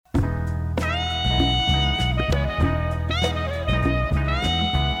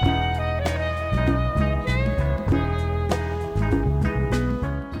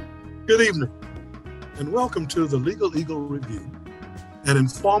Good evening, and welcome to the Legal Eagle Review, an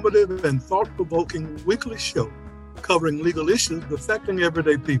informative and thought-provoking weekly show covering legal issues affecting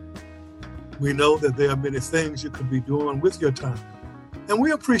everyday people. We know that there are many things you could be doing with your time, and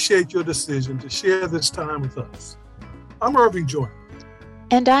we appreciate your decision to share this time with us. I'm Irving Jordan.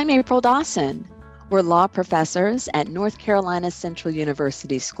 And I'm April Dawson. We're law professors at North Carolina Central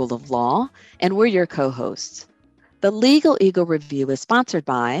University School of Law, and we're your co-hosts. The Legal Eagle Review is sponsored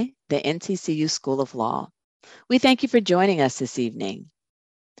by the NCCU School of Law. We thank you for joining us this evening.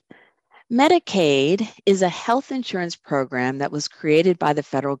 Medicaid is a health insurance program that was created by the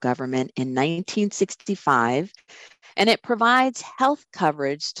federal government in 1965, and it provides health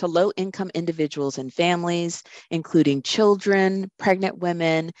coverage to low-income individuals and families, including children, pregnant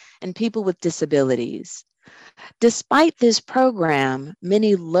women, and people with disabilities. Despite this program,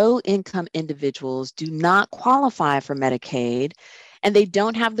 many low-income individuals do not qualify for Medicaid, and they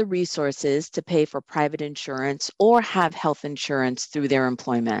don't have the resources to pay for private insurance or have health insurance through their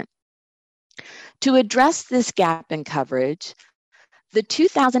employment. To address this gap in coverage, the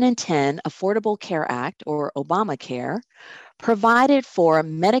 2010 Affordable Care Act, or Obamacare, provided for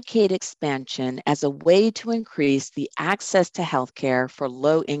Medicaid expansion as a way to increase the access to healthcare for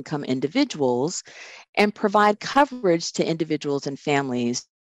low-income individuals and provide coverage to individuals and families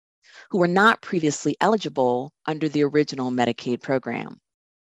who were not previously eligible under the original Medicaid program.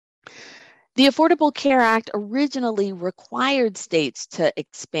 The Affordable Care Act originally required states to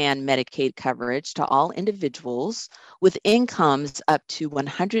expand Medicaid coverage to all individuals with incomes up to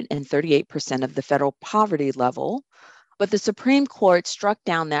 138% of the federal poverty level, but the Supreme Court struck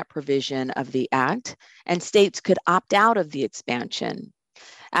down that provision of the act, and states could opt out of the expansion.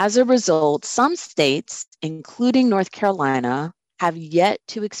 As a result, some states, including North Carolina, have yet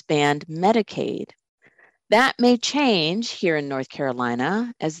to expand Medicaid. That may change here in North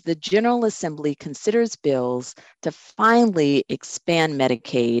Carolina as the General Assembly considers bills to finally expand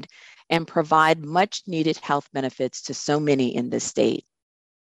Medicaid and provide much needed health benefits to so many in this state.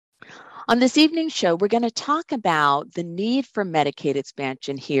 On this evening's show, we're going to talk about the need for Medicaid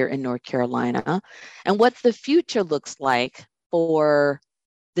expansion here in North Carolina and what the future looks like for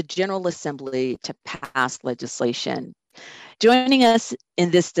the General Assembly to pass legislation. Joining us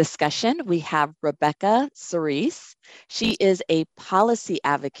in this discussion, we have Rebecca Cerese. She is a policy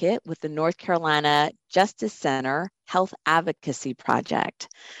advocate with the North Carolina Justice Center Health Advocacy Project.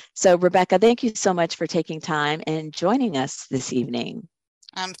 So Rebecca, thank you so much for taking time and joining us this evening.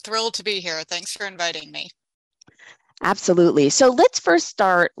 I'm thrilled to be here. Thanks for inviting me. Absolutely. So let's first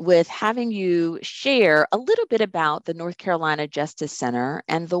start with having you share a little bit about the North Carolina Justice Center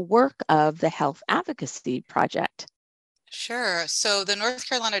and the work of the Health Advocacy Project. Sure. So the North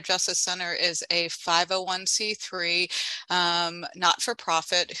Carolina Justice Center is a 501c3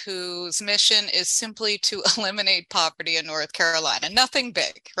 not-for-profit whose mission is simply to eliminate poverty in North Carolina. Nothing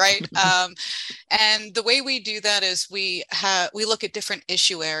big, right? And the way we do that is we look at different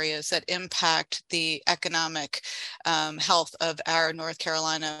issue areas that impact the economic health of our North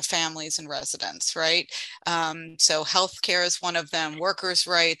Carolina families and residents, right? So healthcare is one of them, workers'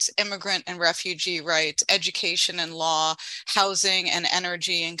 rights, immigrant and refugee rights, education and law, housing and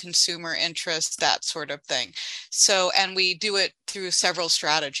energy and consumer interests, that sort of thing. So, and we do it through several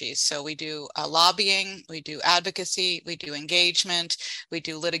strategies. So we do lobbying, we do advocacy, we do engagement, we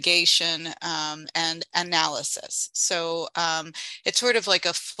do litigation, and analysis. So it's sort of like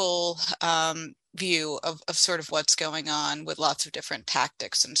a full view of sort of what's going on with lots of different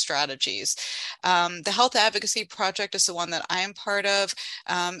tactics and strategies. The Health Advocacy Project is the one that I am part of.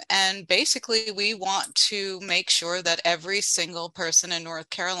 And basically we want to make sure that every single person in North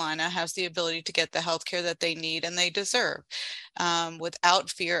Carolina has the ability to get the health care that they need and they deserve, without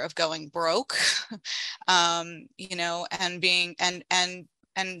fear of going broke, you know, and being, and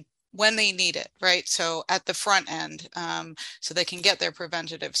when they need it, right? So at the front end, so they can get their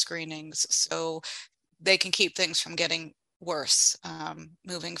preventative screenings, so they can keep things from getting worse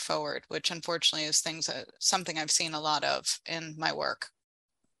moving forward, which unfortunately is something I've seen a lot of in my work.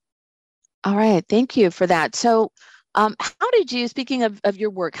 All right, thank you for that. So how did you, speaking of your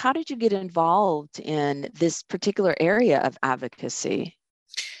work, how did you get involved in this particular area of advocacy?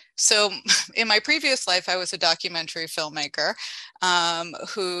 So in my previous life, I was a documentary filmmaker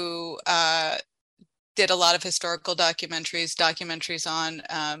who did a lot of historical documentaries on,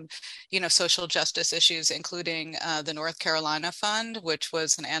 social justice issues, including the North Carolina Fund, which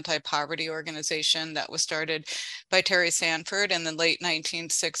was an anti-poverty organization that was started by Terry Sanford in the late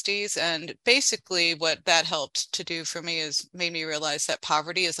 1960s. And basically what that helped to do for me is made me realize that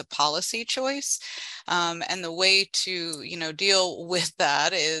poverty is a policy choice. And the way to, deal with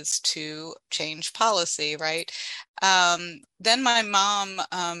that is to change policy, right? Then my mom,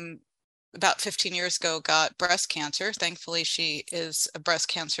 about 15 years ago, got breast cancer. Thankfully, she is a breast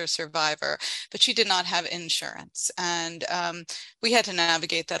cancer survivor, but she did not have insurance. And we had to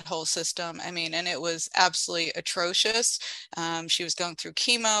navigate that whole system. I mean, and it was absolutely atrocious. She was going through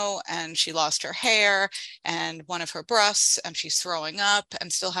chemo and she lost her hair and one of her breasts, and she's throwing up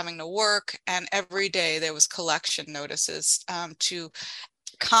and still having to work. And every day there was collection notices to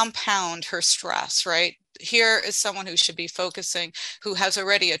compound her stress, right? Here is someone who should be focusing, who has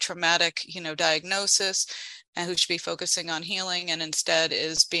already a traumatic, diagnosis, and who should be focusing on healing, and instead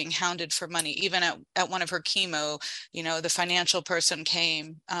is being hounded for money. Even at one of her chemo, the financial person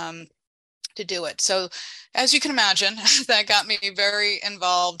came to do it. So as you can imagine, that got me very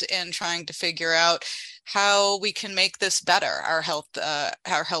involved in trying to figure out how we can make this better, our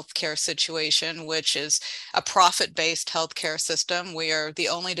healthcare situation, which is a profit-based healthcare system. We are the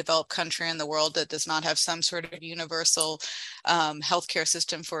only developed country in the world that does not have some sort of universal healthcare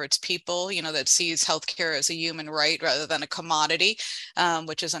system for its people, that sees healthcare as a human right rather than a commodity,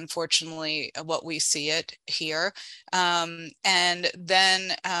 which is unfortunately what we see it here. And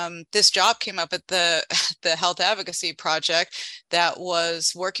then this job came up at the Health Advocacy Project that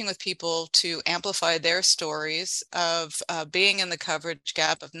was working with people to amplify their stories of being in the coverage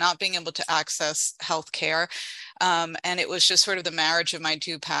gap, of not being able to access healthcare. And it was just sort of the marriage of my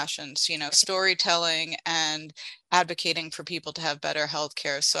two passions, storytelling and advocating for people to have better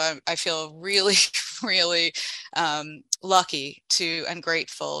healthcare. So I feel really, really lucky and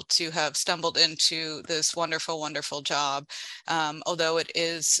grateful to have stumbled into this wonderful, wonderful job. Although it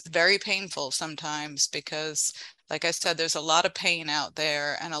is very painful sometimes because, like I said, there's a lot of pain out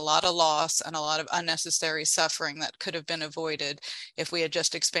there and a lot of loss and a lot of unnecessary suffering that could have been avoided if we had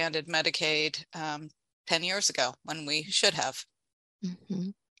just expanded Medicaid 10 years ago when we should have. Mm-hmm.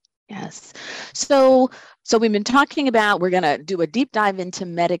 Yes. So we've been talking about, we're going to do a deep dive into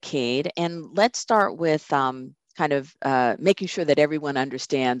Medicaid, and let's start with kind of making sure that everyone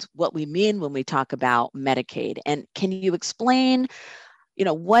understands what we mean when we talk about Medicaid. And can you explain,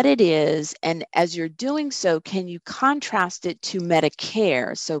 what it is? And as you're doing so, can you contrast it to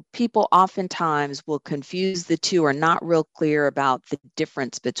Medicare? So people oftentimes will confuse the two or not real clear about the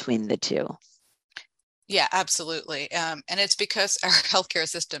difference between the two. Yeah, absolutely. And it's because our healthcare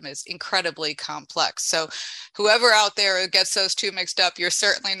system is incredibly complex. So whoever out there gets those two mixed up, you're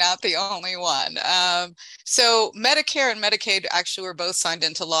certainly not the only one. So Medicare and Medicaid actually were both signed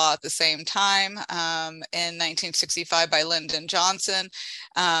into law at the same time in 1965 by Lyndon Johnson.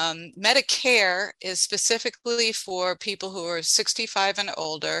 Medicare is specifically for people who are 65 and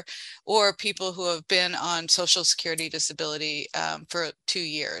older, or people who have been on Social Security disability for 2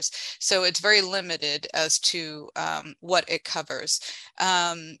 years. So it's very limited as to what it covers.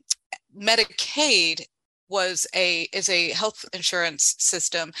 Medicaid is a health insurance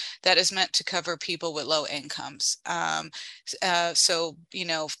system that is meant to cover people with low incomes. So,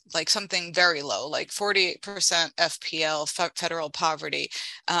 like something very low, like 48% FPL, federal poverty,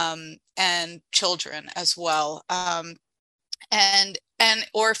 and children as well.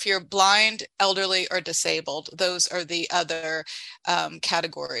 Or if you're blind, elderly, or disabled, those are the other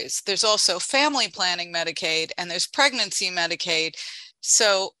categories. There's also family planning Medicaid, and there's pregnancy Medicaid.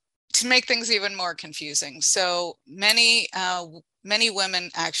 So to make things even more confusing, so many women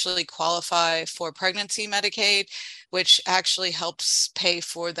actually qualify for pregnancy Medicaid, which actually helps pay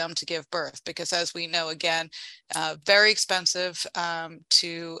for them to give birth, because as we know, again, very expensive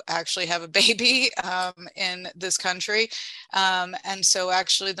to actually have a baby in this country. And so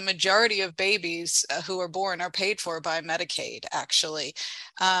actually the majority of babies who are born are paid for by Medicaid, actually.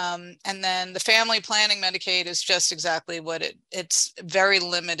 And then the family planning Medicaid is just exactly what it's very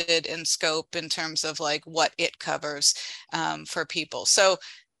limited in scope in terms of like what it covers for people. So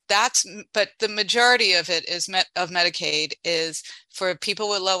but the majority of it of Medicaid is for people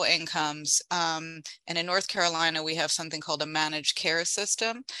with low incomes. And in North Carolina, we have something called a managed care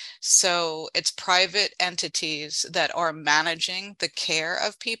system. So it's private entities that are managing the care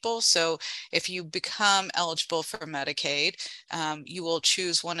of people. So if you become eligible for Medicaid, you will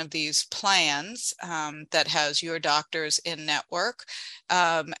choose one of these plans that has your doctors in network,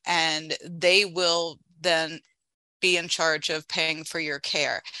 and they will then be in charge of paying for your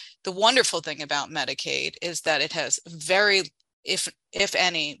care. the wonderful thing about Medicaid is that it has very, if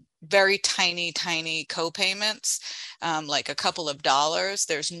any, very tiny co-payments, like a couple of dollars.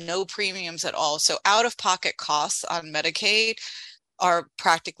 There's no premiums at all. So out-of-pocket costs on Medicaid are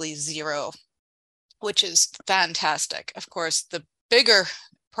practically zero, which is fantastic. Of course, the bigger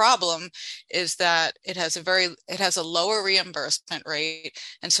problem is that it has a lower reimbursement rate,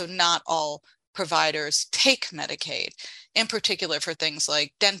 and so not all providers take Medicaid, in particular for things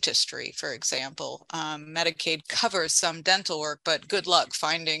like dentistry, for example. Medicaid covers some dental work, but good luck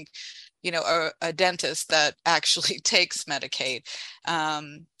finding, a dentist that actually takes Medicaid.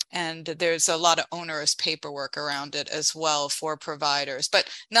 And there's a lot of onerous paperwork around it as well for providers. But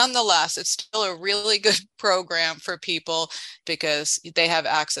nonetheless, it's still a really good program for people because they have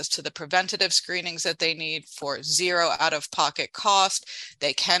access to the preventative screenings that they need for zero out-of-pocket cost.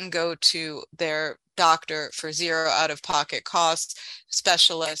 They can go to their doctor for zero out-of-pocket costs,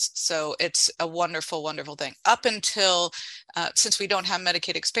 specialists. So it's a wonderful, wonderful thing. Up until, since we don't have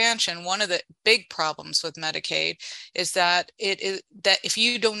Medicaid expansion, one of the big problems with Medicaid is that if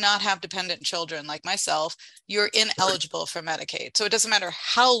you do not have dependent children like myself, you're ineligible for Medicaid. So it doesn't matter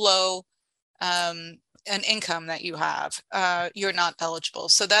how low an income that you have, you're not eligible.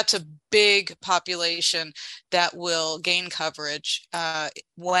 So that's a big population that will gain coverage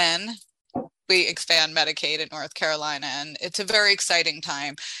when we expand Medicaid in North Carolina. And it's a very exciting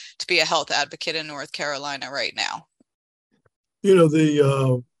time to be a health advocate in North Carolina right now.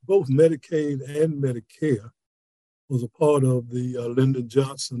 Both Medicaid and Medicare was a part of the Lyndon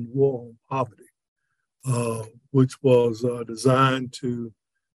Johnson War on Poverty, which was designed to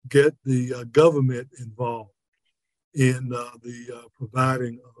get the government involved in the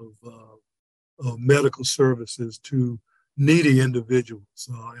providing of medical services to needy individuals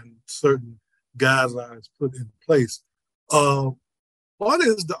and certain guidelines put in place. What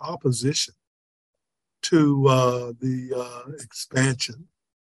is the opposition to the expansion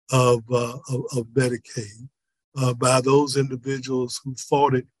of Medicaid by those individuals who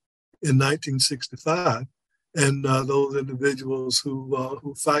fought it in 1965 and those individuals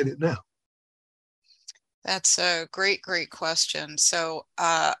who fight it now? That's a great question. So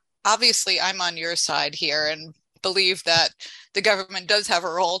obviously I'm on your side here and believe that the government does have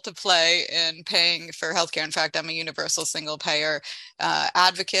a role to play in paying for healthcare. In fact, I'm a universal single payer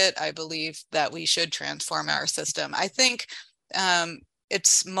advocate. I believe that we should transform our system. I think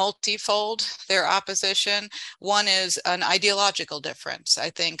it's multifold, their opposition. One is an ideological difference.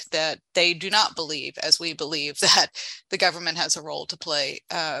 I think that they do not believe, as we believe, that the government has a role to play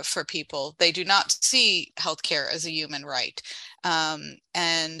for people. They do not see healthcare as a human right.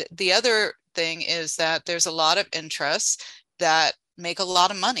 And the other thing is that there's a lot of interests that make a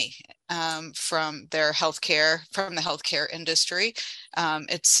lot of money from their healthcare, from the healthcare industry.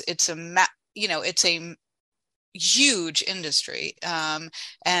 It's a huge industry,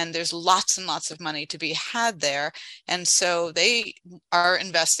 and there's lots and lots of money to be had there, and so they are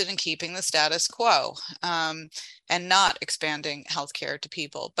invested in keeping the status quo and not expanding healthcare to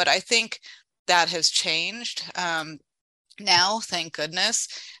people. But I think that has changed now, thank goodness.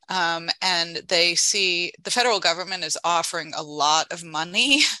 And they see the federal government is offering a lot of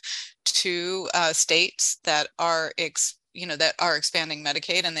money to states that are expanding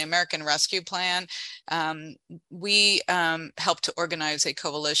Medicaid. And the American Rescue Plan, we helped to organize a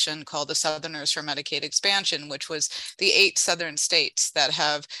coalition called the Southerners for Medicaid Expansion, which was the 8 Southern states that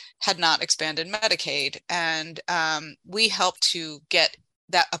had not expanded Medicaid. And we helped to get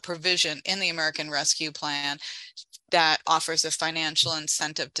a provision in the American Rescue Plan that offers a financial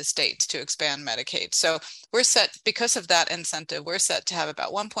incentive to states to expand Medicaid. So we're set, because of that incentive, we're set to have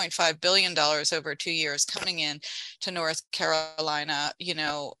about $1.5 billion over 2 years coming in to North Carolina,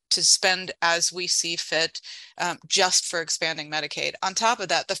 to spend as we see fit, just for expanding Medicaid. On top of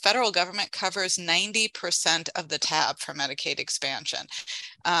that, the federal government covers 90% of the tab for Medicaid expansion.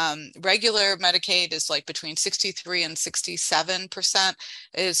 Regular Medicaid is like between 63 and 67%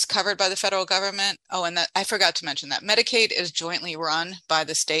 is covered by the federal government. Oh, and I forgot to mention that Medicaid is jointly run by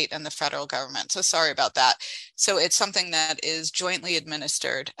the state and the federal government. So sorry about that. So it's something that is jointly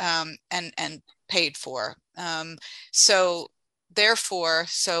administered and paid for. Therefore,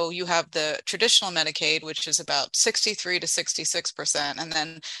 you have the traditional Medicaid, which is about 63 to 66%, and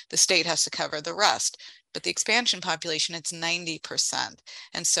then the state has to cover the rest. But the expansion population, it's 90%.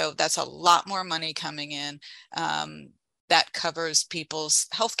 And so that's a lot more money coming in that covers people's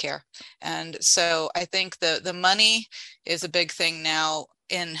healthcare. And so I think the money is a big thing now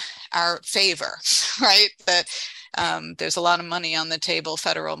in our favor, right? That there's a lot of money on the table,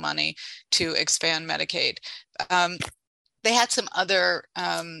 federal money, to expand Medicaid. they had some other,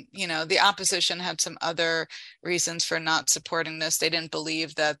 the opposition had some other reasons for not supporting this. They didn't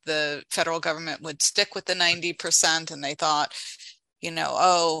believe that the federal government would stick with the 90%, and they thought,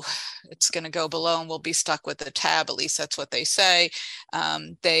 it's going to go below and we'll be stuck with the tab. At least that's what they say.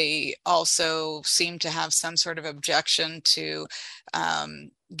 They also seem to have some sort of objection to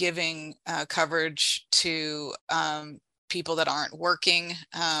giving coverage to people that aren't working.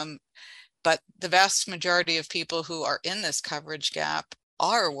 But the vast majority of people who are in this coverage gap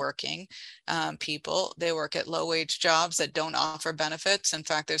are working people. They work at low-wage jobs that don't offer benefits. In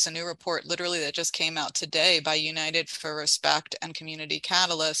fact, there's a new report literally that just came out today by United for Respect and Community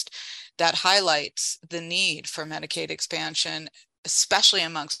Catalyst that highlights the need for Medicaid expansion, especially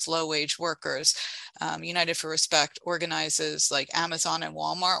amongst low-wage workers. United for Respect organizes like Amazon and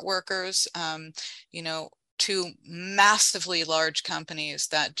Walmart workers, two massively large companies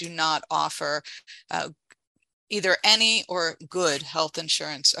that do not offer either any or good health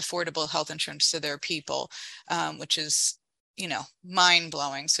insurance, affordable health insurance to their people, which is,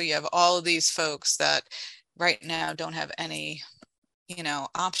 mind-blowing. So you have all of these folks that right now don't have any,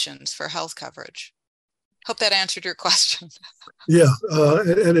 options for health coverage. Hope that answered your question. Yeah,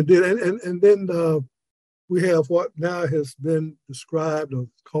 and it did. And then we have what now has been described or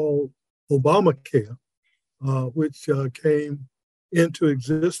called Obamacare, which came into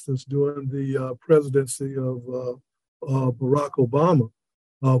existence during the presidency of Barack Obama,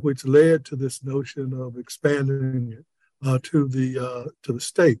 which led to this notion of expanding it to the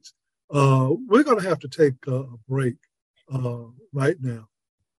states. We're going to have to take a break right now,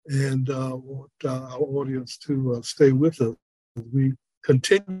 and want our audience to stay with us as we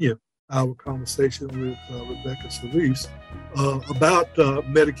continue our conversation with Rebecca Cerese about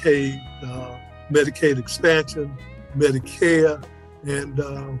Medicaid expansion, Medicare, and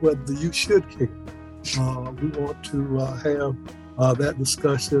whether you should care. We want to have that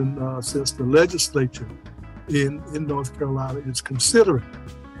discussion since the legislature in North Carolina is considering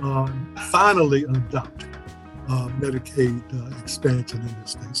finally adopting Medicaid expansion in the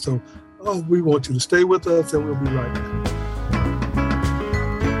state. So we want you to stay with us, and we'll be right back.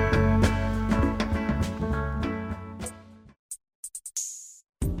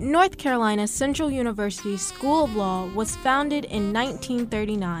 North Carolina Central University School of Law was founded in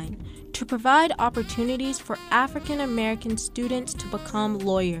 1939 to provide opportunities for African American students to become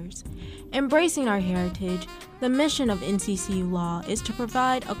lawyers. Embracing our heritage, the mission of NCCU Law is to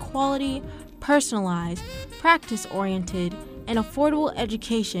provide a quality, personalized, practice-oriented, and affordable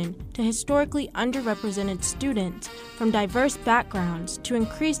education to historically underrepresented students from diverse backgrounds to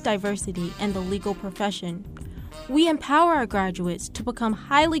increase diversity in the legal profession. We empower our graduates to become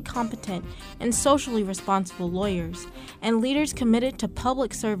highly competent and socially responsible lawyers and leaders committed to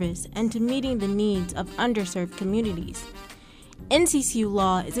public service and to meeting the needs of underserved communities. NCCU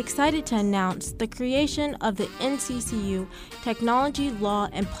Law is excited to announce the creation of the NCCU Technology, Law,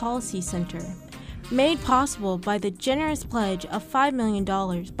 and Policy Center, made possible by the generous pledge of $5 million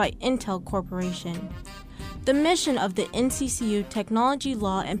by Intel Corporation. The mission of the NCCU Technology,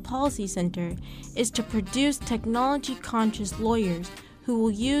 Law, and Policy Center is to produce technology-conscious lawyers who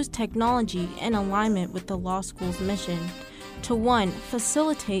will use technology in alignment with the law school's mission to 1.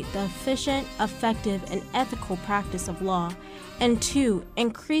 Facilitate the efficient, effective, and ethical practice of law, and 2.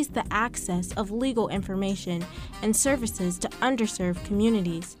 Increase the access of legal information and services to underserved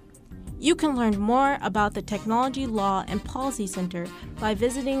communities. You can learn more about the Technology, Law, and Policy Center by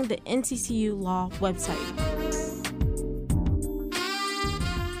visiting the NCCU Law website.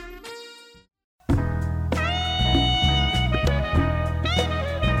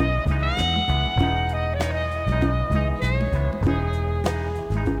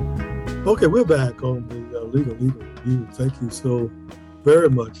 Okay, we're back on the Legal Review. Thank you so very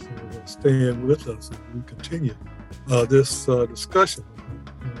much for staying with us as we continue this discussion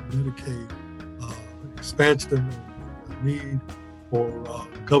on Medicaid expansion and the need for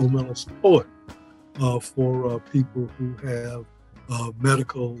governmental support for people who have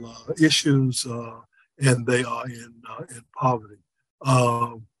medical issues and they are in poverty.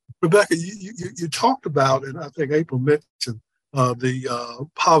 Rebecca, you talked about, and I think April mentioned, the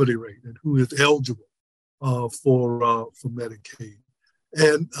poverty rate and who is eligible for Medicaid.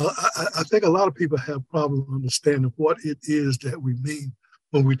 And I think a lot of people have problems understanding what it is that we mean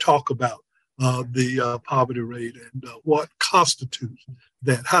when we talk about the poverty rate and what constitutes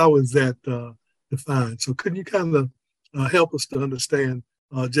that. How is that defined? So could you kind of help us to understand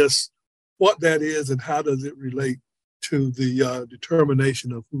just what that is and how does it relate to the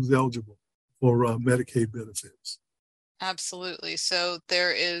determination of who's eligible for Medicaid benefits? Absolutely. So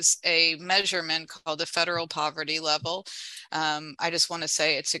there is a measurement called the federal poverty level. I just want to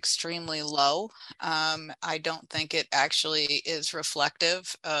say it's extremely low. I don't think it actually is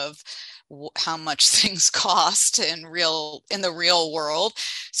reflective of how much things cost in the real world.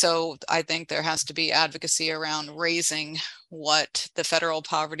 So I think there has to be advocacy around raising what the federal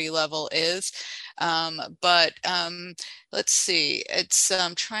poverty level is. But let's see, it's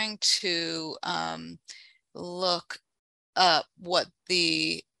trying to look up what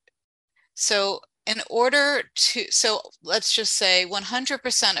so let's just say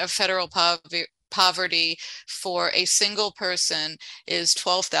 100% of federal poverty for a single person is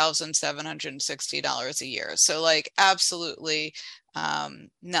 $12,760 a year. So like absolutely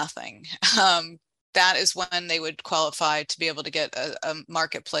nothing. That is when they would qualify to be able to get a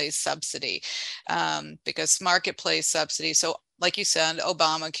marketplace subsidy, because marketplace subsidy, so like you said,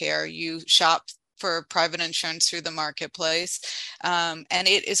 Obamacare, you shop for private insurance through the marketplace, and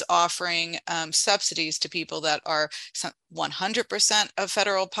it is offering subsidies to people that are 100% of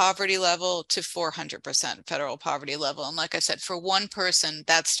federal poverty level to 400% federal poverty level. And like I said, for one person,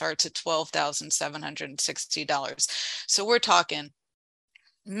 that starts at $12,760. So we're talking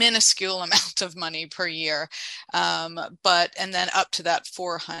minuscule amount of money per year, and then up to that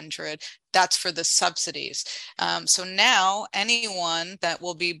 400, that's for the subsidies. So now anyone that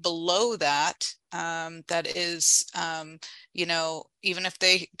will be below that, that is, even if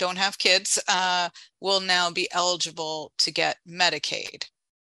they don't have kids, will now be eligible to get Medicaid.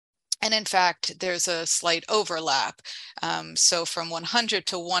 And in fact, there's a slight overlap. So from 100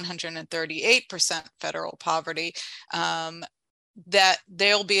 to 138% federal poverty, that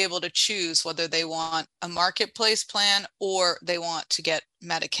they'll be able to choose whether they want a marketplace plan or they want to get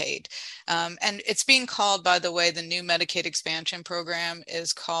Medicaid. And it's being called, by the way, the new Medicaid Expansion program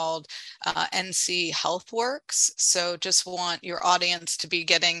is called NC HealthWorks. So just want your audience to be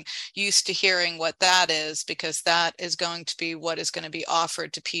getting used to hearing what that is, because that is going to be what is going to be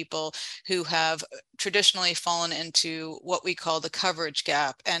offered to people who have traditionally fallen into what we call the coverage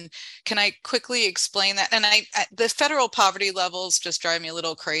gap. And can I quickly explain that? And the federal poverty levels just drive me a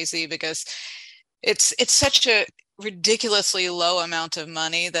little crazy, because it's such a ridiculously low amount of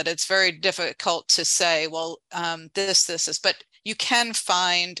money that it's very difficult to say, well, this is, but you can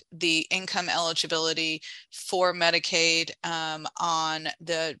find the income eligibility for Medicaid on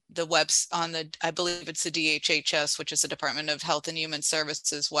the I believe it's the DHHS, which is the Department of Health and Human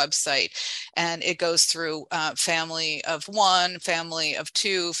Services website. And it goes through family of one, family of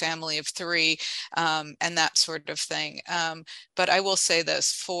two, family of three, and that sort of thing. But I will say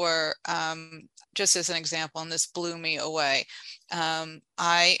this for, just as an example, and this blew me away.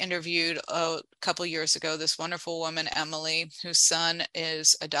 I interviewed a couple years ago this wonderful woman, Emily, whose son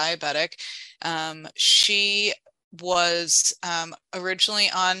is a diabetic. She was originally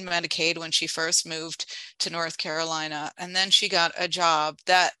on Medicaid when she first moved to North Carolina, and then she got a job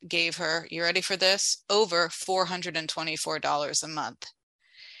that gave her, you ready for this, over $424 a month.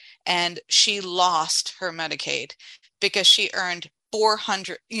 And she lost her Medicaid because she earned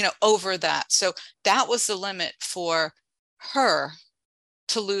 400, over that. So that was the limit for her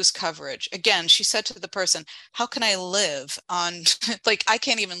to lose coverage. Again, she said to the person, how can I live on, like, I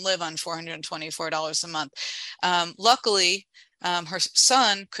can't even live on $424 a month. Luckily, her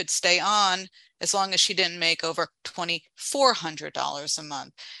son could stay on as long as she didn't make over $2,400 a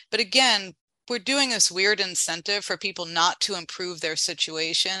month. But again, we're doing this weird incentive for people not to improve their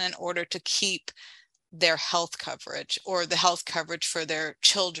situation in order to keep their health coverage, or the health coverage for their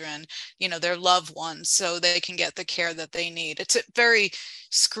children, their loved ones, so they can get the care that they need. It's a very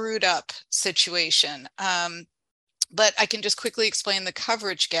screwed up situation. But I can just quickly explain the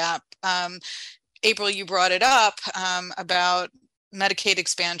coverage gap. April, you brought it up about Medicaid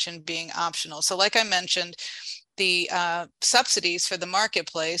expansion being optional. So like I mentioned, the subsidies for the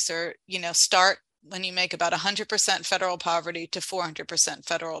marketplace are, start when you make about 100% federal poverty to 400%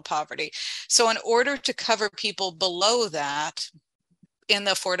 federal poverty. So in order to cover people below that, in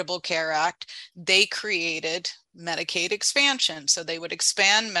the Affordable Care Act, they created Medicaid expansion. So they would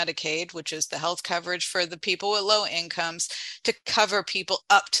expand Medicaid, which is the health coverage for the people with low incomes, to cover people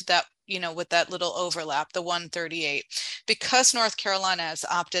up to that, with that little overlap, the 138. Because North Carolina has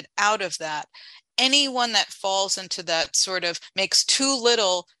opted out of that, anyone that falls into that sort of makes too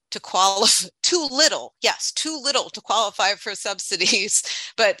little to qualify, too little to qualify for subsidies,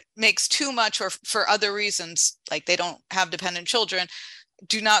 but makes too much or for other reasons, like they don't have dependent children,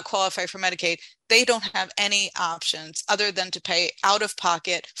 do not qualify for Medicaid. They don't have any options other than to pay out of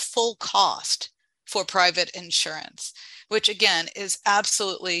pocket full cost for private insurance, which again is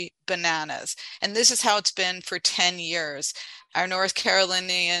absolutely bananas. And this is how it's been for 10 years. Our North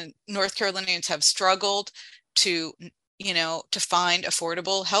Carolinians have struggled to find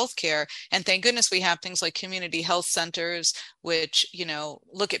affordable health care. And thank goodness we have things like community health centers, which,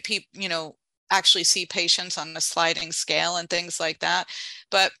 look at people, actually see patients on a sliding scale and things like that.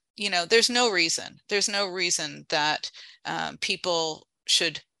 But, there's no reason that people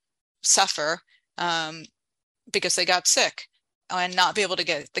should suffer because they got sick and not be able to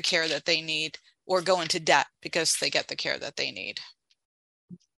get the care that they need, or go into debt because they get the care that they need.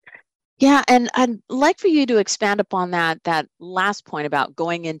 Yeah, and I'd like for you to expand upon that last point about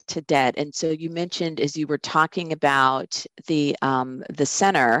going into debt. And so you mentioned, as you were talking about the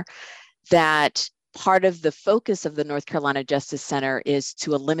center, that part of the focus of the North Carolina Justice Center is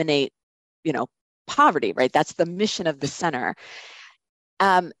to eliminate, poverty, right? That's the mission of the center.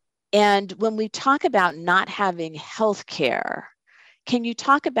 And when we talk about not having health care, can you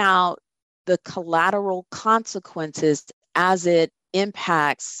talk about the collateral consequences as it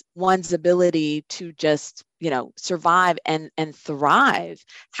impacts one's ability to just, survive and thrive,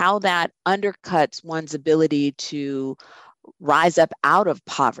 how that undercuts one's ability to rise up out of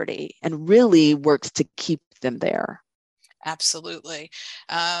poverty and really works to keep them there? Absolutely.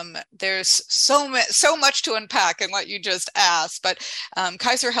 There's so much to unpack in what you just asked, but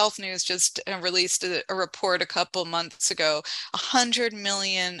Kaiser Health News just released a report a couple months ago. 100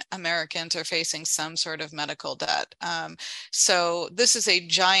 million Americans are facing some sort of medical debt. So this is a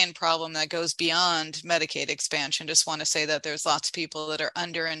giant problem that goes beyond Medicaid expansion. Just want to say that there's lots of people that are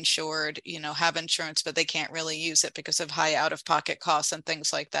underinsured, have insurance, but they can't really use it because of high out-of-pocket costs and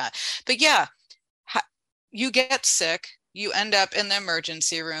things like that. But yeah, you get sick. You end up in the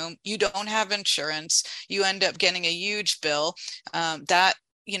emergency room. You don't have insurance. You end up getting a huge bill.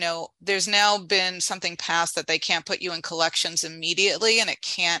 There's now been something passed that they can't put you in collections immediately, and it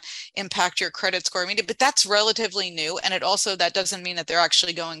can't impact your credit score immediately. But that's relatively new, and that doesn't mean that they're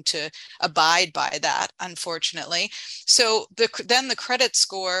actually going to abide by that, unfortunately. So then the credit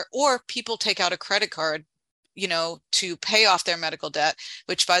score, or people take out a credit card to pay off their medical debt,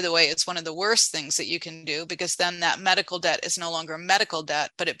 which, by the way, is one of the worst things that you can do, because then that medical debt is no longer medical debt,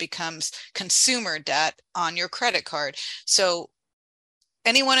 but it becomes consumer debt on your credit card. So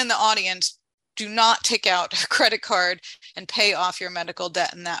anyone in the audience, do not take out a credit card and pay off your medical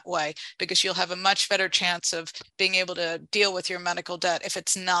debt in that way, because you'll have a much better chance of being able to deal with your medical debt if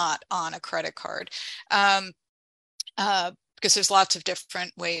it's not on a credit card. Because there's lots of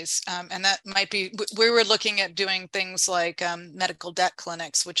different ways. And that might be, we were looking at doing things like medical debt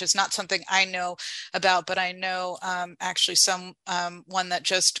clinics, which is not something I know about, but I know actually one that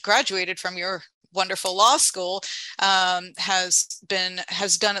just graduated from your wonderful law school has done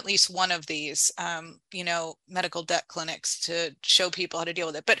at least one of these, medical debt clinics to show people how to deal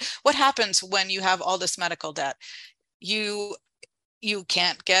with it. But what happens when you have all this medical debt? You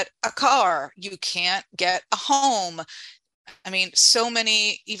can't get a car, you can't get a home. I mean, so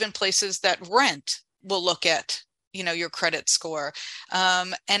many, even places that rent will look at, your credit score.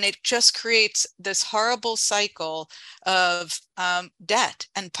 And it just creates this horrible cycle of debt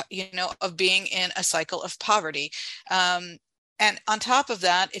and, of being in a cycle of poverty. And on top of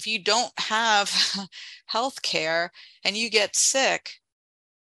that, if you don't have health care and you get sick,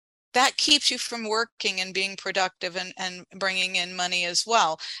 that keeps you from working and being productive and bringing in money as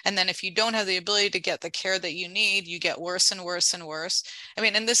well. And then if you don't have the ability to get the care that you need, you get worse and worse and worse. I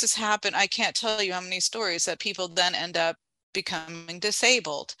mean, and this has happened. I can't tell you how many stories that people then end up becoming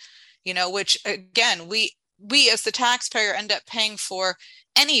disabled, which again, we as the taxpayer end up paying for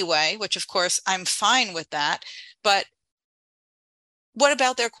anyway, which of course I'm fine with that. But what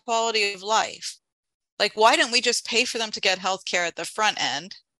about their quality of life? Like, why don't we just pay for them to get health care at the front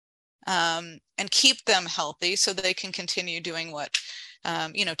end? And keep them healthy so they can continue doing what,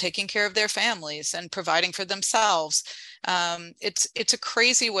 taking care of their families and providing for themselves. It's a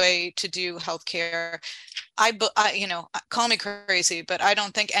crazy way to do healthcare. I call me crazy, but I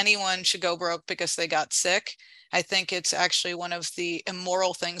don't think anyone should go broke because they got sick. I think it's actually one of the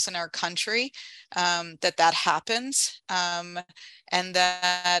immoral things in our country that happens. And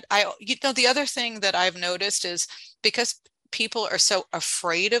that the other thing that I've noticed is because people are so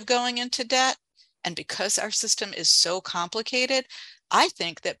afraid of going into debt, and because our system is so complicated, I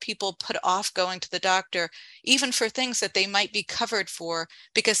think that people put off going to the doctor even for things that they might be covered for,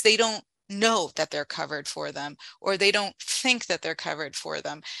 because they don't know that they're covered for them, or they don't think that they're covered for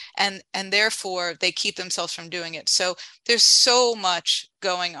them, and therefore they keep themselves from doing it. So there's so much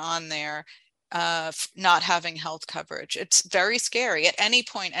going on there. not having health coverage. It's very scary. At any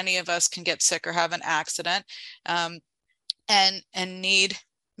point, any of us can get sick or have an accident and need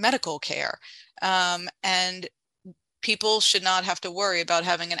medical care. And people should not have to worry about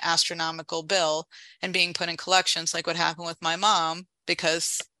having an astronomical bill and being put in collections like what happened with my mom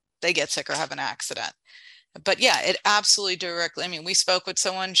because they get sick or have an accident. But yeah, it absolutely directly, I mean, we spoke with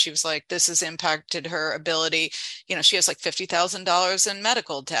someone, she was like, this has impacted her ability. You know, she has like $50,000 in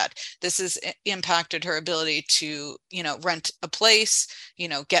medical debt. This has impacted her ability to, you know, rent a place, you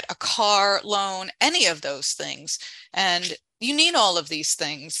know, get a car loan, any of those things. And you need all of these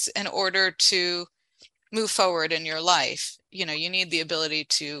things in order to move forward in your life. You know, you need the ability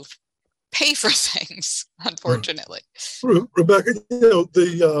to pay for things, unfortunately. Rebecca, you know,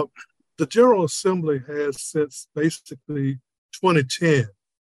 the General Assembly has since basically 2010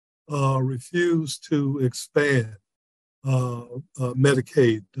 refused to expand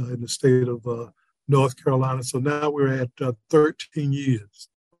Medicaid in the state of North Carolina. So now we're at 13 years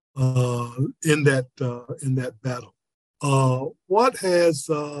in that battle. What's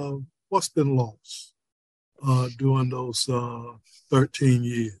been lost during those 13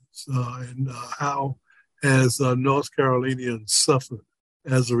 years, and how has North Carolinians suffered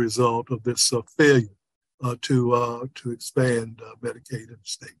as a result of this failure to expand Medicaid in the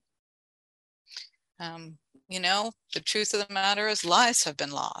state? You know, the truth of the matter is lives have been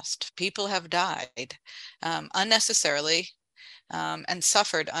lost. People have died unnecessarily and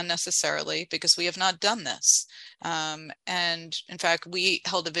suffered unnecessarily because we have not done this. And in fact, we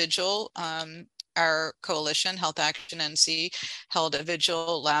held a vigil. Our coalition, Health Action NC, held a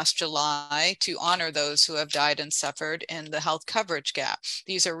vigil last July to honor those who have died and suffered in the health coverage gap.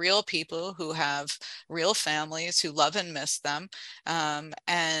 These are real people who have real families who love and miss them.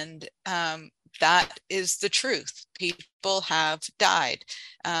 That is the truth. People have died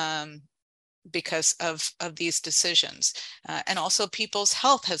because of these decisions. And also people's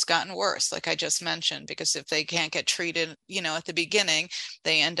health has gotten worse, like I just mentioned, because if they can't get treated, you know, at the beginning,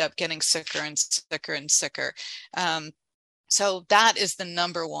 they end up getting sicker and sicker and sicker. So that is the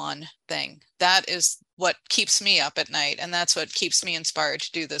number one thing. That is what keeps me up at night. And that's what keeps me inspired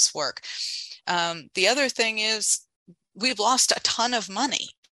to do this work. The other thing is we've lost a ton of money,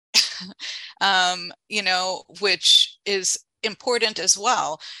 you know, which is important as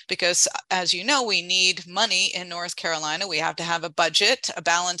well, because as you know, we need money in North Carolina. We have to have a budget, a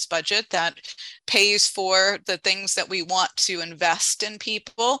balanced budget that pays for the things that we want to invest in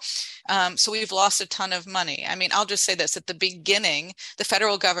people. So we've lost a ton of money. I mean, I'll just say this, at the beginning, the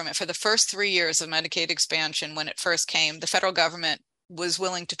federal government, for the first 3 years of Medicaid expansion, when it first came, the federal government was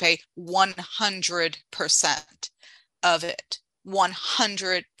willing to pay 100% of it.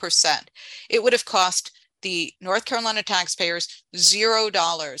 100%. It would have cost the North Carolina taxpayers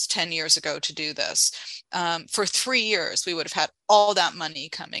 $0 10 years ago to do this. For 3 years, we would have had all that money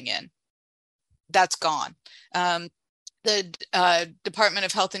coming in. That's gone. The Department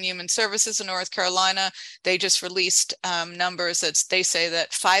of Health and Human Services in North Carolina, they just released numbers that they say that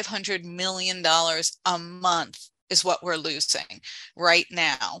 $500 million a month is what we're losing right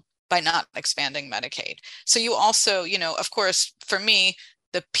now by not expanding Medicaid. So you also, you know, of course, for me,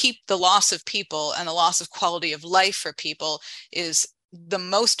 the loss of people and the loss of quality of life for people is the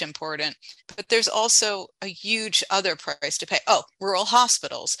most important, but there's also a huge other price to pay. Oh, rural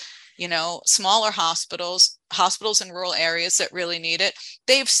hospitals, you know, smaller hospitals in rural areas that really need it,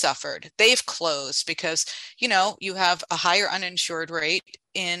 they've suffered, they've closed because, you know, you have a higher uninsured rate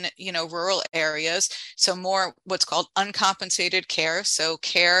in, you know, rural areas. So more what's called uncompensated care. So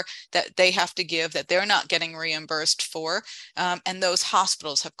care that they have to give that they're not getting reimbursed for. And those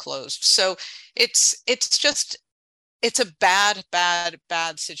hospitals have closed. So it's a bad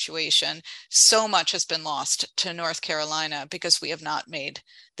situation. So much has been lost to North Carolina because we have not made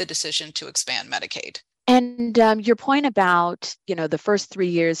the decision to expand Medicaid. And your point about, you know, the first 3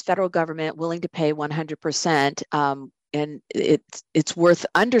 years, federal government willing to pay 100%, and it's worth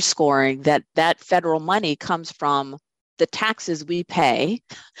underscoring that federal money comes from the taxes we pay.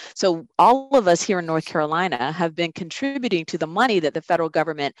 So all of us here in North Carolina have been contributing to the money that the federal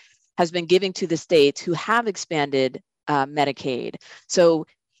government has been giving to the states who have expanded Medicaid. So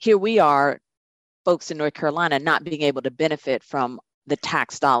here we are, folks in North Carolina, not being able to benefit from the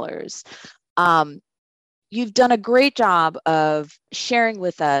tax dollars. You've done a great job of sharing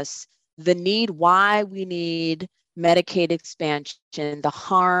with us the need, why we need Medicaid expansion, the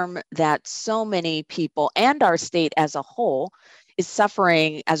harm that so many people and our state as a whole is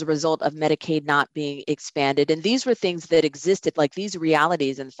suffering as a result of Medicaid not being expanded. And these were things that existed, like these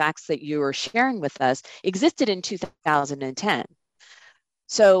realities and facts that you were sharing with us existed in 2010.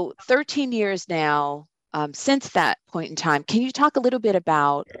 So 13 years now since that point in time. Can you talk a little bit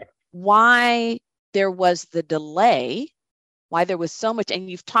about why there was the delay, why there was so much,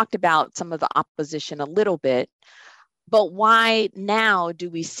 and you've talked about some of the opposition a little bit, but why now do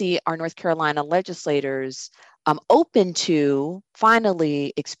we see our North Carolina legislators open to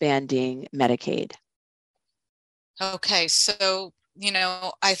finally expanding Medicaid? Okay, so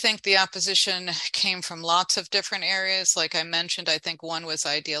I think the opposition came from lots of different areas. Like I mentioned, I think one was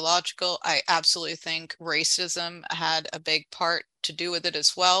ideological. I absolutely think racism had a big part to do with it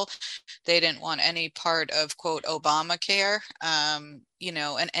as well. They didn't want any part of, quote, Obamacare, and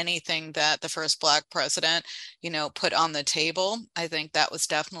anything that the first Black president, put on the table. I think that was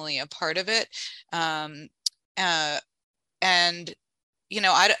definitely a part of it.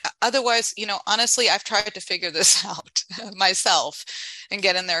 Otherwise, honestly, I've tried to figure this out myself and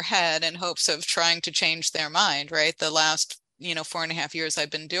get in their head in hopes of trying to change their mind, right? The last, 4.5 years I've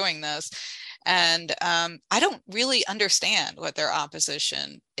been doing this. And I don't really understand what their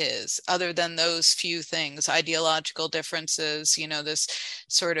opposition is, other than those few things, ideological differences, this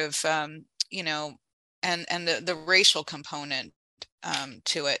sort of, and the racial component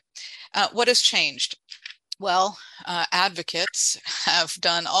to it. What has changed? Well, advocates have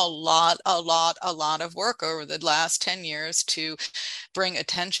done a lot of work over the last 10 years to bring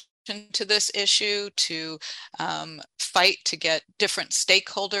attention to this issue, to fight to get different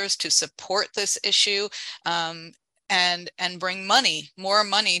stakeholders to support this issue, and bring more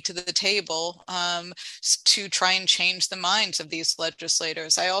money to the table to try and change the minds of these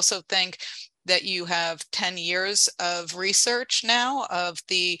legislators. I also think that you have 10 years of research now of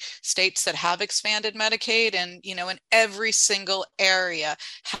the states that have expanded Medicaid, and in every single area,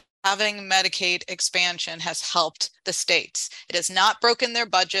 having Medicaid expansion has helped the states. It has not broken their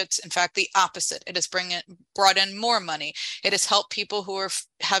budgets. In fact, the opposite. It has brought in more money. It has helped people who are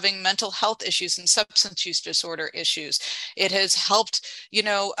having mental health issues and substance use disorder issues. It has helped,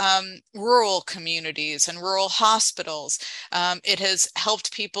 rural communities and rural hospitals. It has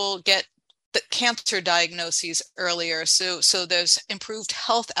helped people get the cancer diagnoses earlier. So there's improved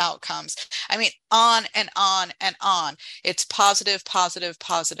health outcomes. I mean, on and on and on. It's positive.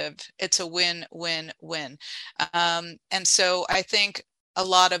 It's a win, win, win. And so I think a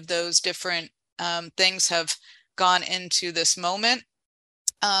lot of those different things have gone into this moment.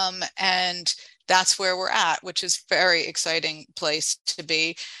 And that's where we're at, which is a very exciting place to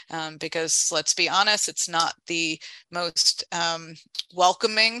be, because let's be honest, it's not the most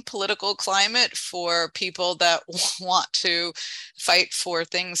welcoming political climate for people that want to fight for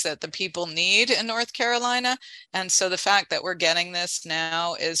things that the people need in North Carolina. And so the fact that we're getting this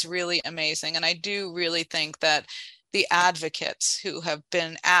now is really amazing. And I do really think that the advocates who have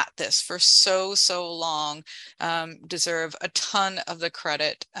been at this for so long deserve a ton of the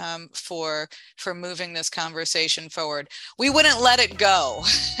credit for moving this conversation forward. We wouldn't let it go.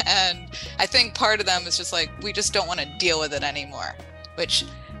 And I think part of them is just like, we just don't want to deal with it anymore, which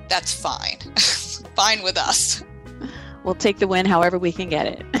that's fine. Fine with us. We'll take the win however we can get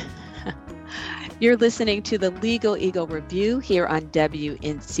it. You're listening to the Legal Eagle Review here on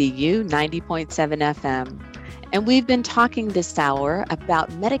WNCU 90.7 FM. And we've been talking this hour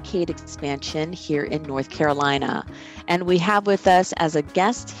about Medicaid expansion here in North Carolina. And we have with us as a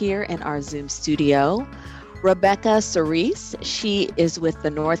guest here in our Zoom studio, Rebecca Cerese. She is with the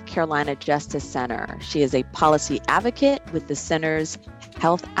North Carolina Justice Center. She is a policy advocate with the center's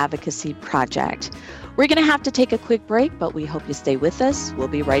Health Advocacy Project. We're going to have to take a quick break, but we hope you stay with us. We'll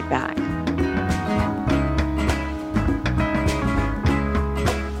be right back.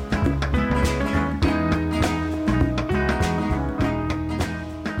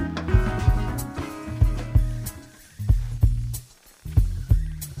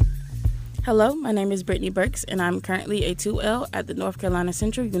 Hello, my name is Brittany Burks, and I'm currently a 2L at the North Carolina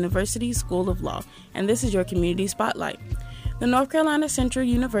Central University School of Law, and this is your Community Spotlight. The North Carolina Central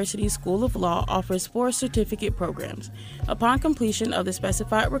University School of Law offers 4 certificate programs. Upon completion of the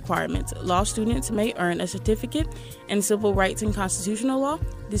specified requirements, law students may earn a certificate in civil rights and constitutional law,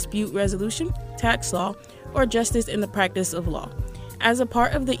 dispute resolution, tax law, or justice in the practice of law. As a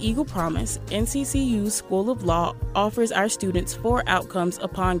part of the Eagle Promise, NCCU's School of Law offers our students 4 outcomes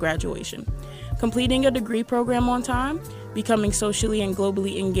upon graduation: completing a degree program on time, becoming socially and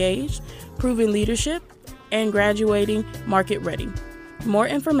globally engaged, proving leadership, and graduating market ready. More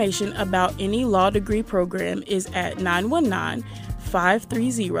information about any law degree program is at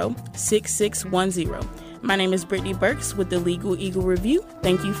 919-530-6610. My name is Brittany Burks with the Legal Eagle Review.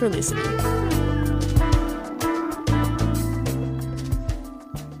 Thank you for listening.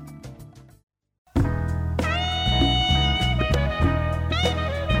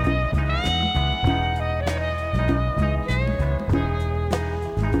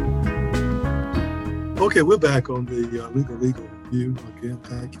 Okay, we're back on the Legal Review. Again,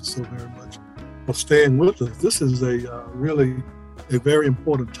 thank you so very much for staying with us. This is really a very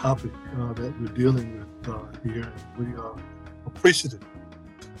important topic that we're dealing with here. And we are appreciative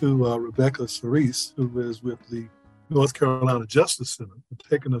to Rebecca Cerese, who is with the North Carolina Justice Center, for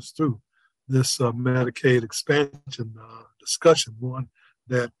taking us through this Medicaid expansion discussion, one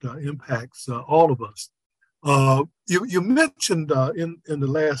that impacts all of us. You mentioned in the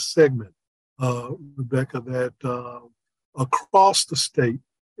last segment, Rebecca, that across the state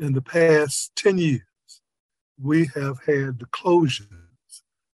in the past 10 years, we have had the closures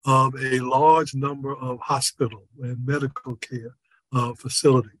of a large number of hospital and medical care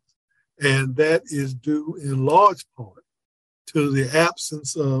facilities. And that is due in large part to the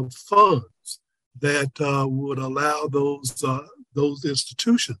absence of funds that would allow those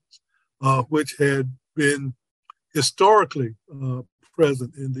institutions, which had been historically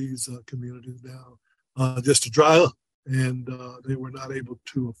present in these communities now, just to dry up. And they were not able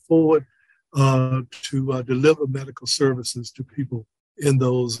to afford to deliver medical services to people in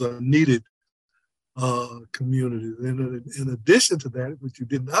those needed communities. And in addition to that, which you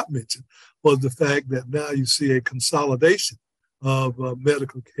did not mention, was the fact that now you see a consolidation of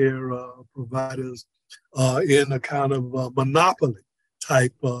medical care providers in a kind of monopoly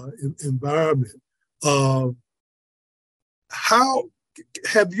type environment. How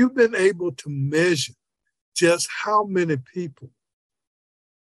have you been able to measure just how many people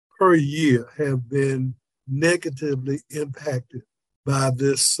per year have been negatively impacted by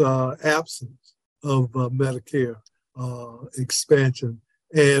this absence of Medicare expansion?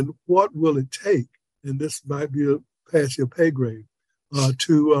 And what will it take, and this might be past your pay grade,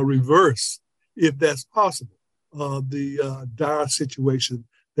 to reverse, if that's possible, the dire situation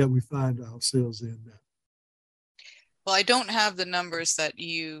that we find ourselves in now? Well, I don't have the numbers that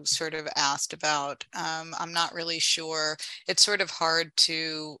you sort of asked about. I'm not really sure. It's sort of hard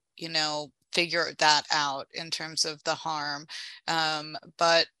to, figure that out in terms of the harm.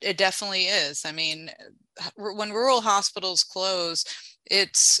 But it definitely is. I mean, when rural hospitals close,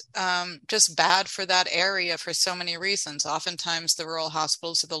 it's just bad for that area for so many reasons. Oftentimes, the rural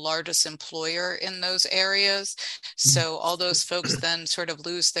hospitals are the largest employer in those areas. So all those folks then sort of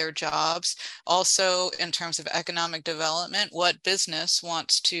lose their jobs. Also, in terms of economic development, what business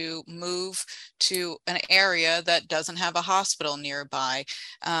wants to move to an area that doesn't have a hospital nearby?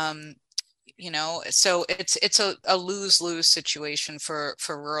 So it's a lose-lose situation for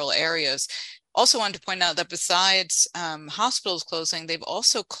rural areas. Also wanted to point out that besides hospitals closing, they've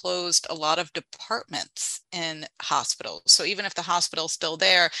also closed a lot of departments in hospitals. So even if the hospital's still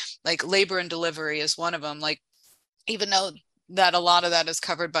there, like labor and delivery is one of them, like even though that a lot of that is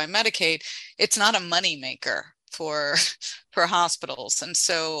covered by Medicaid, it's not a money maker for hospitals. And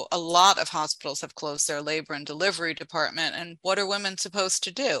so a lot of hospitals have closed their labor and delivery department. And what are women supposed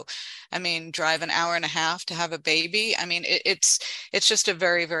to do? I mean, drive an hour and a half to have a baby? I mean, it's just a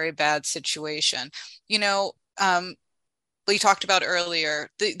very, very bad situation. We talked about earlier,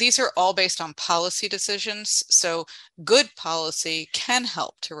 these are all based on policy decisions. So good policy can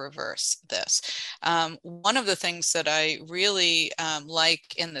help to reverse this. One of the things that I really like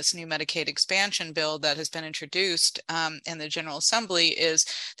in this new Medicaid expansion bill that has been introduced in the General Assembly is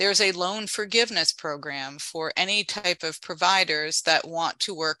there's a loan forgiveness program for any type of providers that want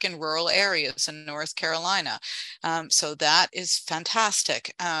to work in rural areas in North Carolina. So that is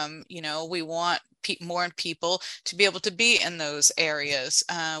fantastic. We want more people to be able to be in those areas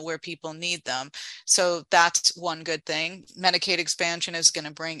where people need them. So that's one good thing. Medicaid expansion is going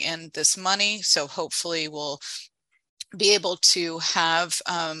to bring in this money. So hopefully we'll be able to have,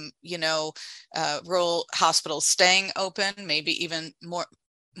 rural hospitals staying open, maybe even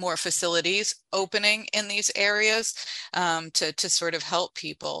more facilities opening in these areas to sort of help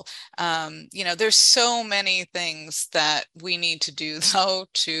people. There's so many things that we need to do, though,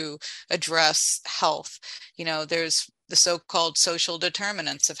 to address health. There's the so-called social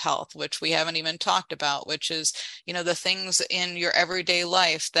determinants of health, which we haven't even talked about, which is, the things in your everyday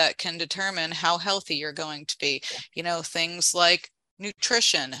life that can determine how healthy you're going to be. Things like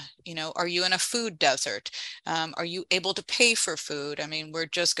nutrition, are you in a food desert? Are you able to pay for food? I mean, we're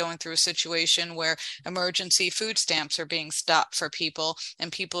just going through a situation where emergency food stamps are being stopped for people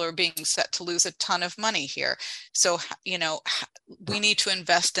and people are being set to lose a ton of money here. So, we need to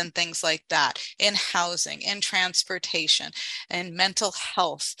invest in things like that, in housing, in transportation, in mental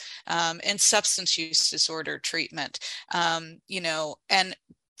health, in substance use disorder treatment, and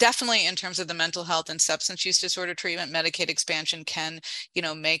definitely in terms of the mental health and substance use disorder treatment, Medicaid expansion can,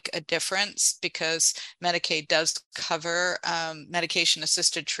 make a difference, because Medicaid does cover medication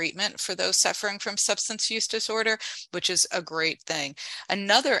assisted treatment for those suffering from substance use disorder, which is a great thing.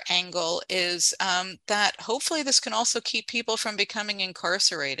 Another angle is that hopefully this can also keep people from becoming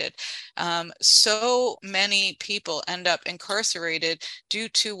incarcerated. So many people end up incarcerated due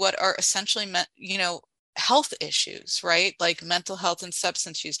to what are essentially, health issues, right? Like mental health and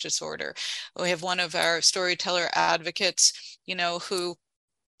substance use disorder. We have one of our storyteller advocates, who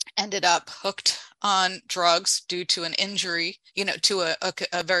ended up hooked on drugs due to an injury, to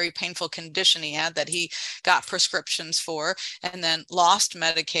a very painful condition he had that he got prescriptions for, and then lost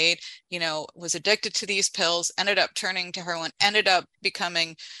Medicaid, was addicted to these pills, ended up turning to heroin, ended up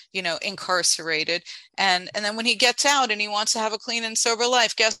becoming, incarcerated. And then when he gets out and he wants to have a clean and sober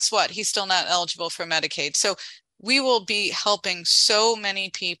life, guess what? He's still not eligible for Medicaid. So we will be helping so many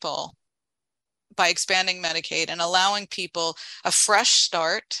people by expanding Medicaid and allowing people a fresh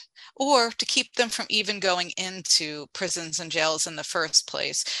start, or to keep them from even going into prisons and jails in the first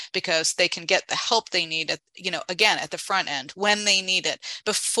place, because they can get the help they need at, again, at the front end when they need it,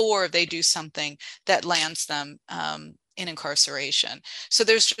 before they do something that lands them in incarceration. So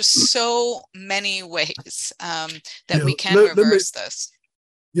there's just so many ways that we can reverse this.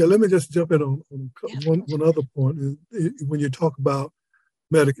 Yeah, let me just jump in on one other point. When you talk about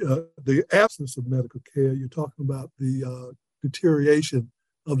the absence of medical care, you're talking about the deterioration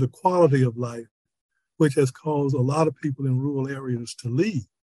of the quality of life, which has caused a lot of people in rural areas to leave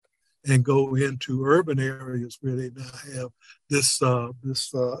and go into urban areas where they now have this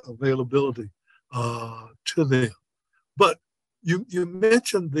availability to them. But you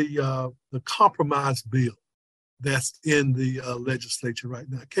mentioned the compromise bill that's in the legislature right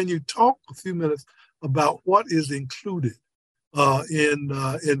now. Can you talk a few minutes about what is included in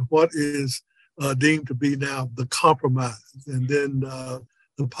what is deemed to be now the compromise, and then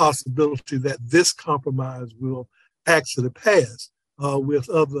the possibility that this compromise will actually pass with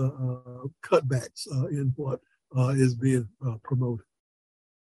other cutbacks in what is being promoted?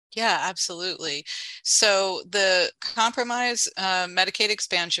 Yeah, absolutely. So the compromise Medicaid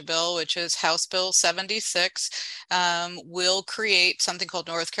expansion bill, which is House Bill 76, will create something called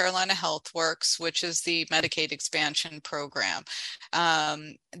North Carolina Health Works, which is the Medicaid expansion program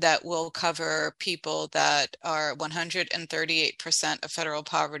that will cover people that are 138% of federal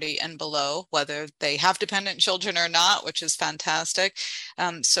poverty and below, whether they have dependent children or not, which is fantastic.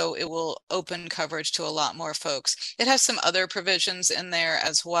 So it will open coverage to a lot more folks. It has some other provisions in there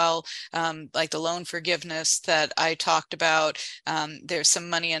as well. Like the loan forgiveness that I talked about. There's some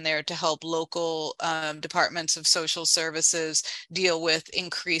money in there to help local departments of social services deal with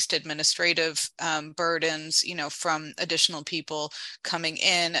increased administrative burdens, from additional people coming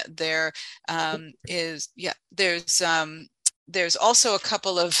in. There's also a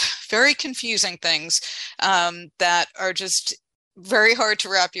couple of very confusing things that are just very hard to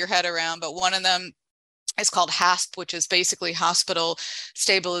wrap your head around, but one of them is called HASP, which is basically hospital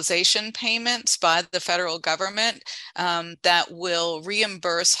stabilization payments by the federal government that will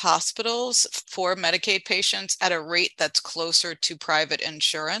reimburse hospitals for Medicaid patients at a rate that's closer to private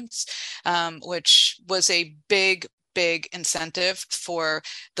insurance, which was a big incentive for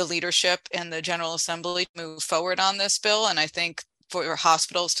the leadership in the General Assembly to move forward on this bill. And I think for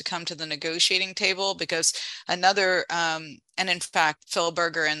hospitals to come to the negotiating table, because another, and in fact, Phil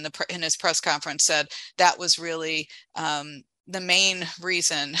Berger in his press conference said that was really the main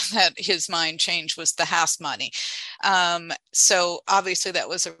reason that his mind changed was the HASP money. So obviously that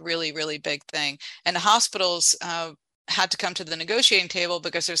was a really, really big thing. And the hospitals had to come to the negotiating table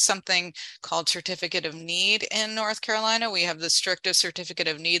because there's something called certificate of need in North Carolina. We have the strictest certificate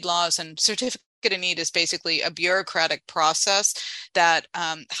of need laws, and certificate of need is basically a bureaucratic process that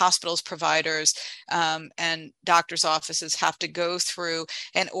hospitals, providers, and doctors' offices have to go through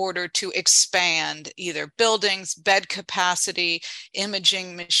in order to expand either buildings, bed capacity,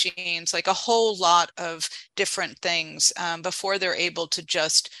 imaging machines, like a whole lot of different things before they're able to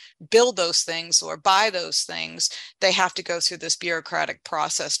just build those things or buy those things. They have to go through this bureaucratic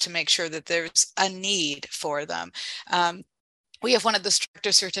process to make sure that there's a need for them. We have one of the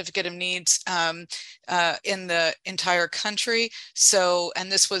strictest certificate of needs in the entire country. So,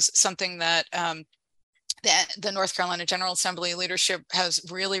 and this was something that the North Carolina General Assembly leadership has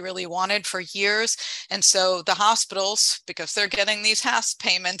really, really wanted for years. And so the hospitals, because they're getting these HASP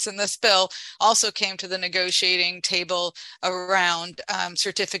payments in this bill, also came to the negotiating table around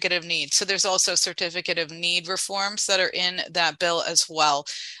certificate of need. So there's also certificate of need reforms that are in that bill as well.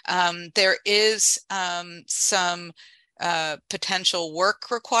 There is some potential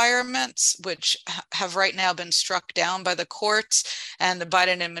work requirements, which have right now been struck down by the courts, and the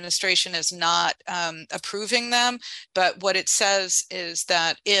Biden administration is not approving them. But what it says is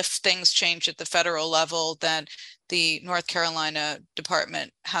that if things change at the federal level, then the North Carolina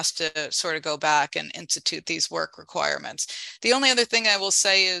Department has to sort of go back and institute these work requirements. The only other thing I will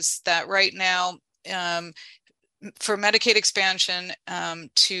say is that right now, for Medicaid expansion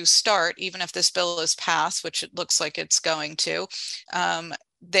to start, even if this bill is passed, which it looks like it's going to,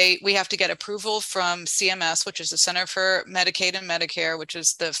 we have to get approval from CMS, which is the Center for Medicaid and Medicare, which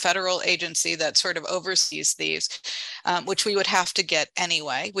is the federal agency that sort of oversees these, which we would have to get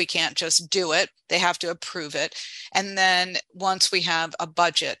anyway. We can't just do it. They have to approve it. And then once we have a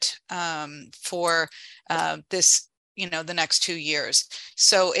budget for this, the next 2 years.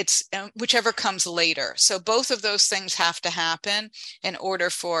 So it's whichever comes later. So both of those things have to happen in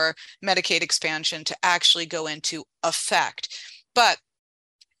order for Medicaid expansion to actually go into effect. But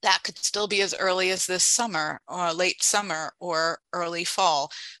that could still be as early as this summer or late summer or early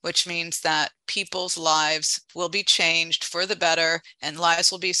fall, which means that people's lives will be changed for the better and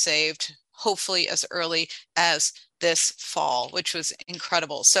lives will be saved, hopefully as early as this fall, which was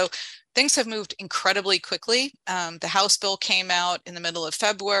incredible. So things have moved incredibly quickly. The House bill came out in the middle of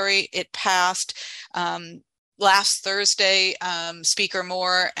February. It passed. Last Thursday, Speaker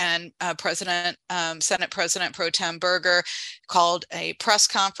Moore and Senate President Pro Tem Berger called a press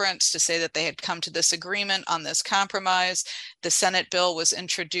conference to say that they had come to this agreement on this compromise. The Senate bill was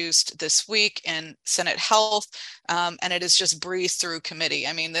introduced this week in Senate Health, and it has just breezed through committee.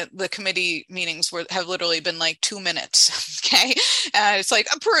 I mean, the committee meetings have literally been like 2 minutes, okay? It's like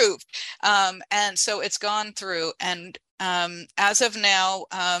approved. And so it's gone through, and as of now,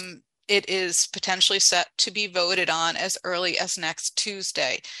 it is potentially set to be voted on as early as next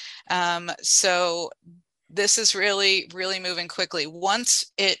Tuesday. So this is really, really moving quickly.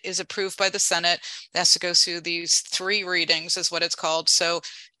 Once it is approved by the Senate, it has to go through these 3 readings is what it's called. So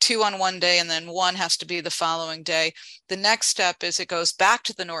 2 on one day and then 1 has to be the following day. The next step is it goes back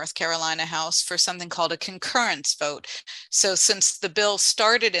to the North Carolina House for something called a concurrence vote. So since the bill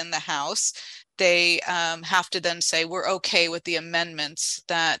started in the House, they have to then say, we're okay with the amendments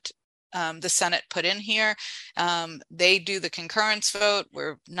that the Senate put in here. They do the concurrence vote.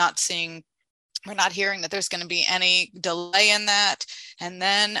 We're not hearing that there's going to be any delay in that. And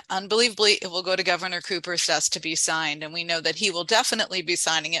then unbelievably, it will go to Governor Cooper's desk to be signed. And we know that he will definitely be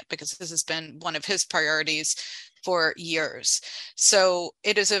signing it because this has been one of his priorities for years. So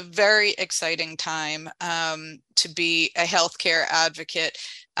it is a very exciting time to be a healthcare advocate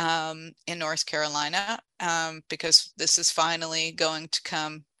in North Carolina because this is finally going to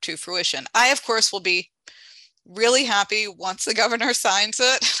come to fruition. I, of course, will be really happy once the governor signs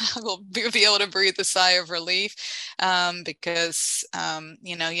it. We'll be able to breathe a sigh of relief because,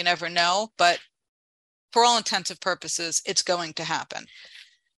 you never know. But for all intents and purposes, it's going to happen.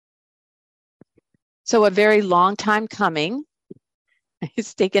 So a very long time coming.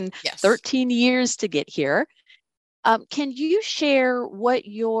 It's taken 13 years to get here. Can you share what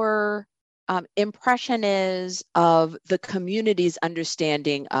your impression is of the community's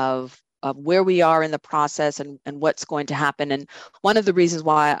understanding of where we are in the process and what's going to happen? And one of the reasons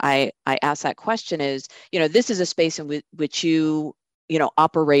why I asked that question is, this is a space in which you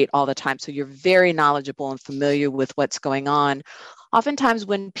operate all the time. So you're very knowledgeable and familiar with what's going on. Oftentimes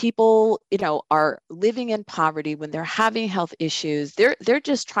when people, are living in poverty, when they're having health issues, they're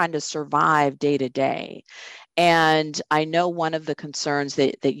just trying to survive day to day. And I know one of the concerns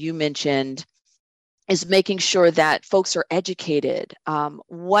that you mentioned is making sure that folks are educated.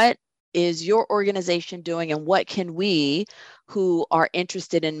 What is your organization doing, and what can we who are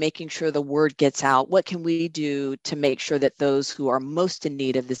interested in making sure the word gets out, what can we do to make sure that those who are most in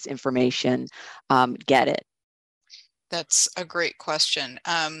need of this information get it? That's a great question.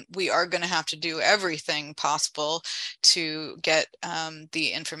 We are going to have to do everything possible to get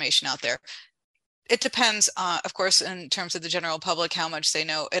the information out there. It depends, of course, in terms of the general public, how much they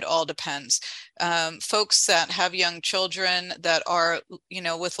know. It all depends. Folks that have young children that are,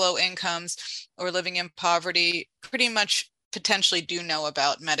 with low incomes or living in poverty pretty much potentially do know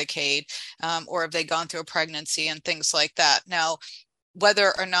about Medicaid, or have they gone through a pregnancy and things like that. Now,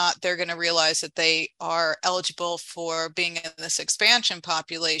 whether or not they're going to realize that they are eligible for being in this expansion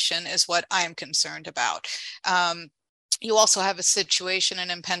population is what I'm concerned about. You also have an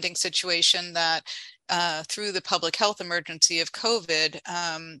impending situation that through the public health emergency of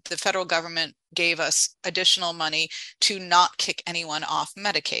COVID, the federal government gave us additional money to not kick anyone off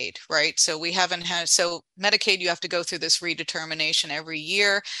Medicaid, right? So Medicaid, you have to go through this redetermination every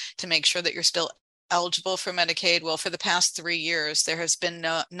year to make sure that you're still eligible for Medicaid. Well, for the past 3 years, there has been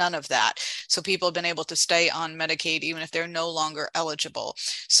none of that. So people have been able to stay on Medicaid even if they're no longer eligible.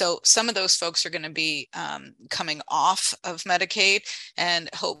 So some of those folks are going to be coming off of Medicaid and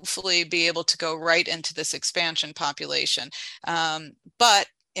hopefully be able to go right into this expansion population. But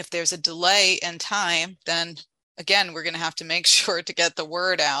if there's a delay in time, then again, we're going to have to make sure to get the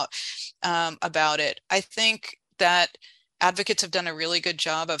word out about it. I think that advocates have done a really good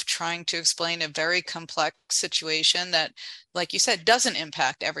job of trying to explain a very complex situation that, like you said, doesn't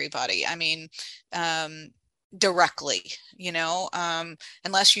impact everybody. I mean, directly,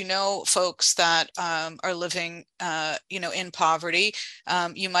 unless you know folks that are living, in poverty,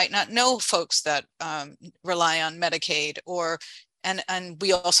 you might not know folks that rely on Medicaid, and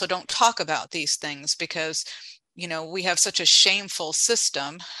we also don't talk about these things because, we have such a shameful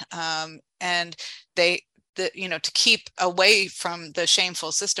system, and to keep away from the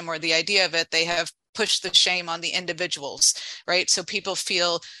shameful system or the idea of it, they have pushed the shame on the individuals, right? So people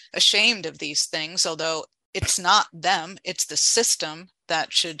feel ashamed of these things, although it's not them, it's the system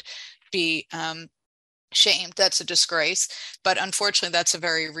that should be shamed. That's a disgrace. But unfortunately, that's a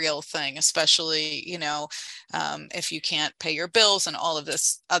very real thing, especially, if you can't pay your bills and all of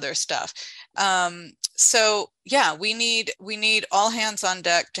this other stuff. So yeah, we need all hands on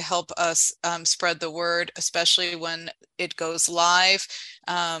deck to help us spread the word, especially when it goes live,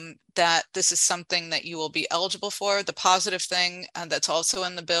 that this is something that you will be eligible for. The positive thing that's also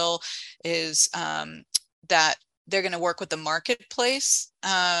in the bill is that they're going to work with the marketplace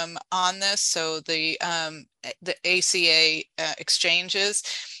on this. So the ACA exchanges,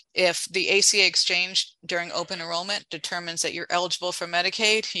 if the ACA exchange during open enrollment determines that you're eligible for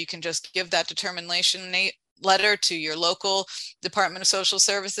Medicaid, you can just give that determination letter to your local Department of Social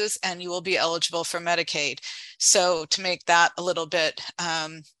Services and you will be eligible for Medicaid. So to make that a little bit,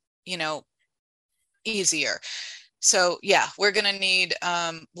 easier. So yeah, we're going to need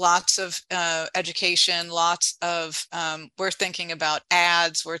lots of education, lots of, we're thinking about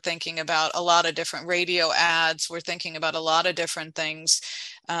ads, we're thinking about a lot of different radio ads, we're thinking about a lot of different things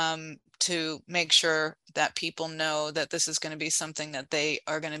to make sure that people know that this is going to be something that they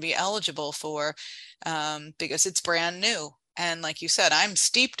are going to be eligible for, because it's brand new. And like you said, I'm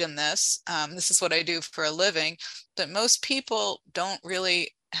steeped in this. This is what I do for a living, but most people don't really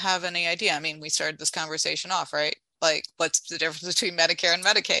have any idea. I mean, we started this conversation off, right? Like, what's the difference between Medicare and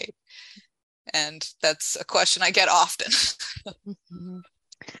Medicaid? And that's a question I get often.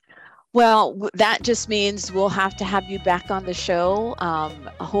 Well, that just means we'll have to have you back on the show,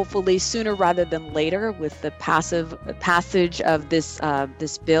 hopefully sooner rather than later, with the passage of this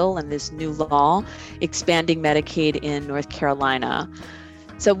bill and this new law expanding Medicaid in North Carolina.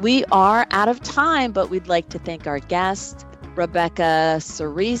 So we are out of time, but we'd like to thank our guest, Rebecca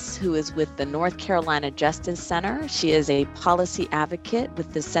Cerese, who is with the North Carolina Justice Center. She is a policy advocate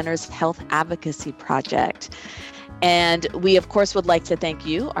with the Center's Health Advocacy Project. And we, of course, would like to thank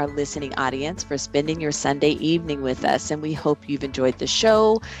you, our listening audience, for spending your Sunday evening with us. And we hope you've enjoyed the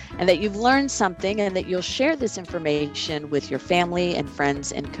show and that you've learned something and that you'll share this information with your family and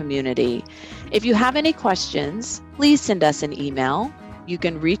friends and community. If you have any questions, please send us an email. You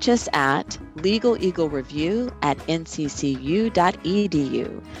can reach us at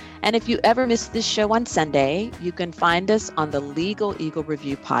legaleaglereview@nccu.edu. And if you ever miss this show on Sunday, you can find us on the Legal Eagle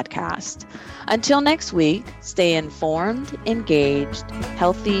Review podcast. Until next week, stay informed, engaged,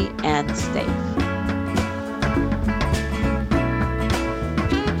 healthy, and safe.